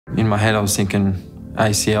In my head I was thinking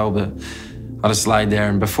ACL, but I just laid there,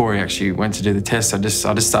 and before he actually went to do the test, I just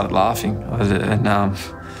started laughing.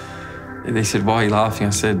 And they said, "Why are you laughing?"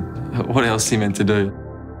 I said, "What else are you meant to do?"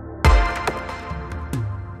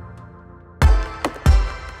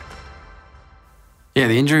 Yeah,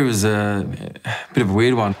 the injury was a bit of a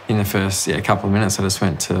weird one. In the first couple of minutes, I just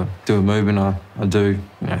went to do a movement I do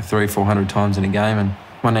 300-400 times in a game, and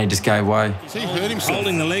my knee just gave way. He hurt himself.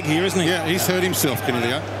 Holding the leg here, isn't he? Yeah, he's hurt himself,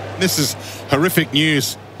 Coniglio. This is horrific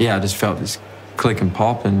news. Yeah, I just felt this click and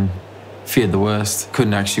pop and feared the worst.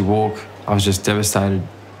 Couldn't actually walk. I was just devastated.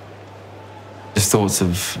 Just thoughts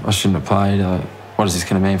of, I shouldn't have played. What is this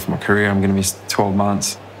going to mean for my career? I'm going to miss 12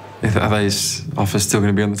 months. Are these offers still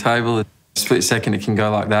going to be on the table? Split second, it can go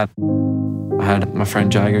like that. I had my friend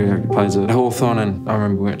Jaeger who plays at Hawthorn, and I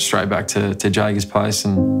remember we went straight back to Jaeger's place,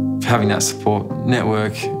 and having that support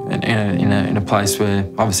network and in a place where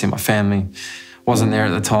obviously my family wasn't there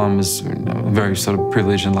at the time was very sort of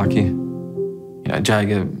privileged and lucky.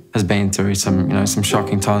 Jaeger has been through some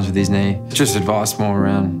shocking times with his knee. Just advice more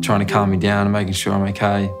around trying to calm me down and making sure I'm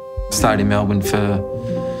okay. Stayed in Melbourne for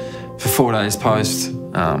 4 days post.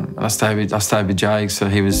 I stayed with Jaeger, so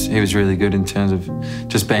he was really good in terms of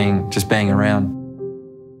just being around.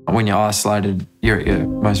 When you're isolated, you're at your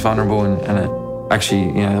most vulnerable, and it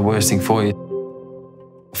actually the worst thing for you.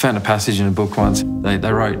 I found a passage in a book once.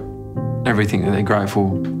 They wrote everything that they're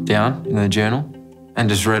grateful down in their journal, and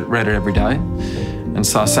just read it every day. And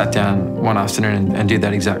so I sat down one afternoon and did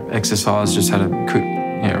that exact exercise. Just had a quick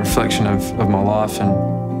reflection of my life,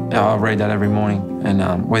 and I read that every morning.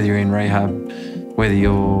 And whether you're in rehab, whether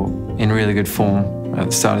you're in really good form at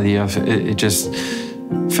the start of the year, it just,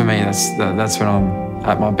 for me, that's when I'm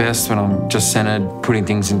at my best, when I'm just centred, putting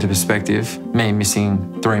things into perspective. Me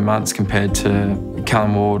missing 3 months compared to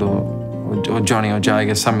Callum Ward or Johnny or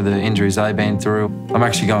Jaeger, some of the injuries they've been through, I'm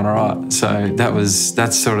actually going all right. So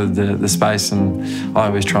that's sort of the space, and I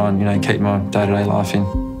always try and keep my day-to-day life in.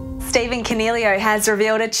 Stephen Coniglio has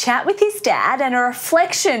revealed a chat with his dad and a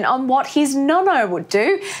reflection on what his nono would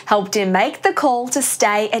do helped him make the call to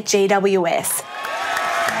stay at GWS.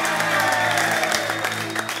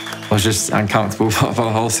 I was just uncomfortable by the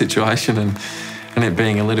whole situation and it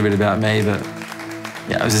being a little bit about me, but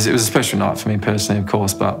yeah, it was a special night for me personally, of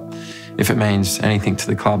course, but if it means anything to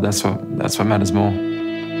the club, that's what matters more.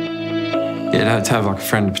 Yeah, to have like a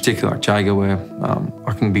friend in particular like Jaeger, where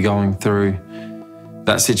I can be going through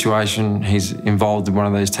that situation. He's involved in one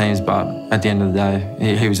of those teams, but at the end of the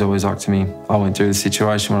day, he was always like to me. I went through the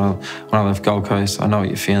situation when I left Gold Coast. I know what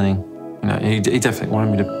you're feeling. He definitely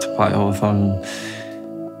wanted me to play at Hawthorn.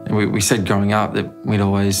 And we said growing up that we'd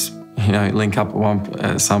always, link up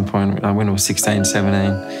at some point. When we were 16,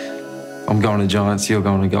 17, I'm going to Giants, you're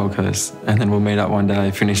going to Gold Coast, and then we'll meet up one day,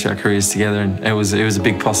 finish our careers together. And it was a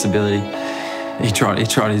big possibility. He tried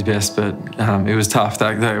his best, but it was tough.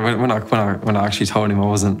 When I actually told him I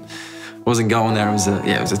wasn't going there, it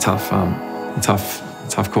was a tough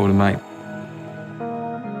call to make.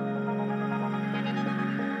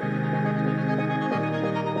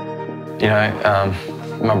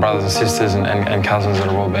 My brothers and sisters and cousins that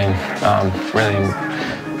have all been really.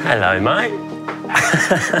 Hello, mate.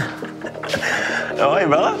 How are you,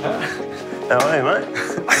 brother? How are you, mate?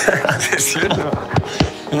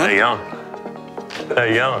 How you going? How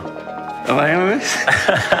you going? Are they into this?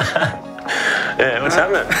 Yeah, what's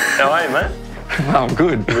happening? How are you, mate? I'm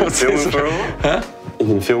good. You been filming for a while? Huh? You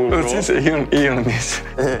been filming for a while? What's this? You on this?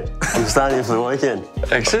 Yeah. I'm starting here for the weekend.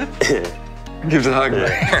 Exit? Yeah. Give us a hug. Yeah.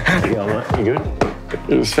 How you going, mate? You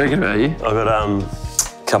good? Speaking about you. I've got a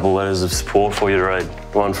couple of letters of support for you to read.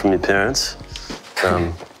 One from your parents. So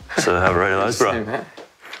have a read of those, bro.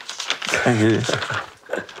 Thank you.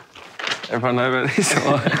 Everyone know about this?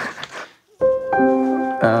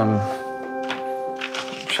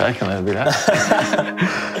 Shaking a little bit, eh?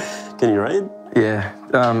 Can you read? Yeah.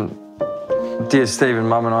 Dear Stephen,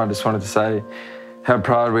 Mum and I just wanted to say how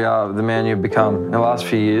proud we are of the man you've become in the last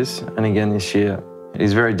few years and again this year. It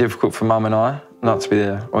is very difficult for Mum and I not to be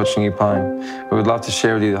there watching you playing. We would love to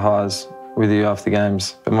share with you the highs with you after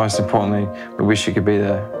games, but most importantly, we wish you could be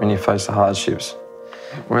there when you face the hardships.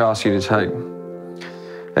 We ask you to take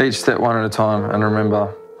each step one at a time and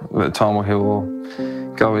remember that time will heal all.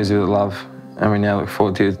 Go easy with love, and we now look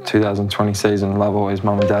forward to your 2020 season. Love always,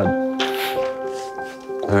 Mum and Dad.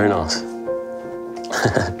 Very nice.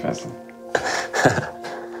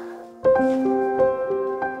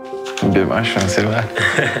 I'm a bit emotional, see that.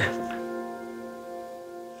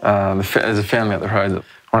 There's a family up the road.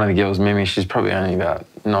 One of the girls, Mimi, she's probably only about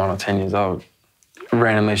 9 or 10 years old.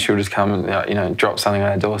 Randomly, she'll just come and drop something on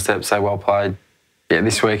our doorstep, say well played. Yeah,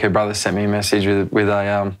 this week her brother sent me a message with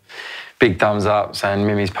a big thumbs up saying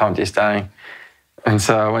Mimi's pumped you're staying. And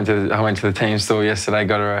so I went to the team store yesterday,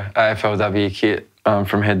 got her a AFLW kit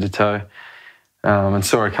from head to toe, and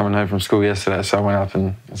saw her coming home from school yesterday. So I went up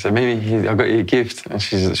and I said, Mimi, I got you a gift. And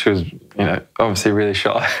she was, obviously really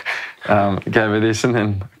shy. Gave her this, and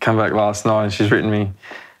then come back last night and she's written me,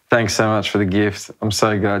 thanks so much for the gift. I'm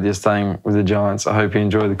so glad you're staying with the Giants. I hope you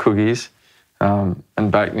enjoy the cookies, and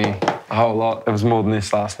backed me a whole lot. There was more than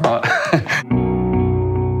this last night.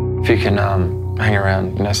 If you can hang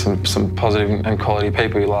around, some positive and quality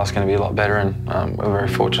people, your life's going to be a lot better. And we're very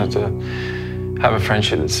fortunate to have a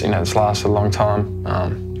friendship that's lasted a long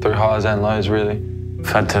time, through highs and lows, really. I've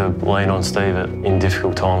had to lean on Steve in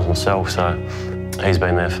difficult times myself, so he's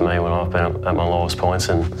been there for me when I've been at my lowest points,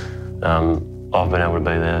 and I've been able to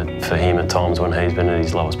be there for him at times when he's been at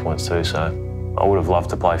his lowest points too. So I would have loved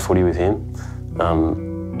to play footy with him,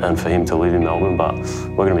 and for him to live in Melbourne, but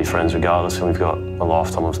we're going to be friends regardless, and we've got a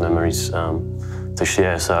lifetime of memories to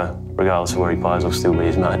share. So regardless of where he plays, I'll still be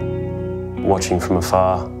his mate. Watching from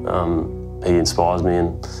afar, he inspires me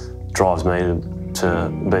and drives me to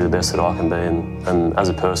be the best that I can be, and as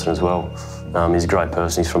a person as well. He's a great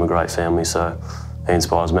person, he's from a great family, so he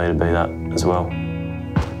inspires me to be that as well.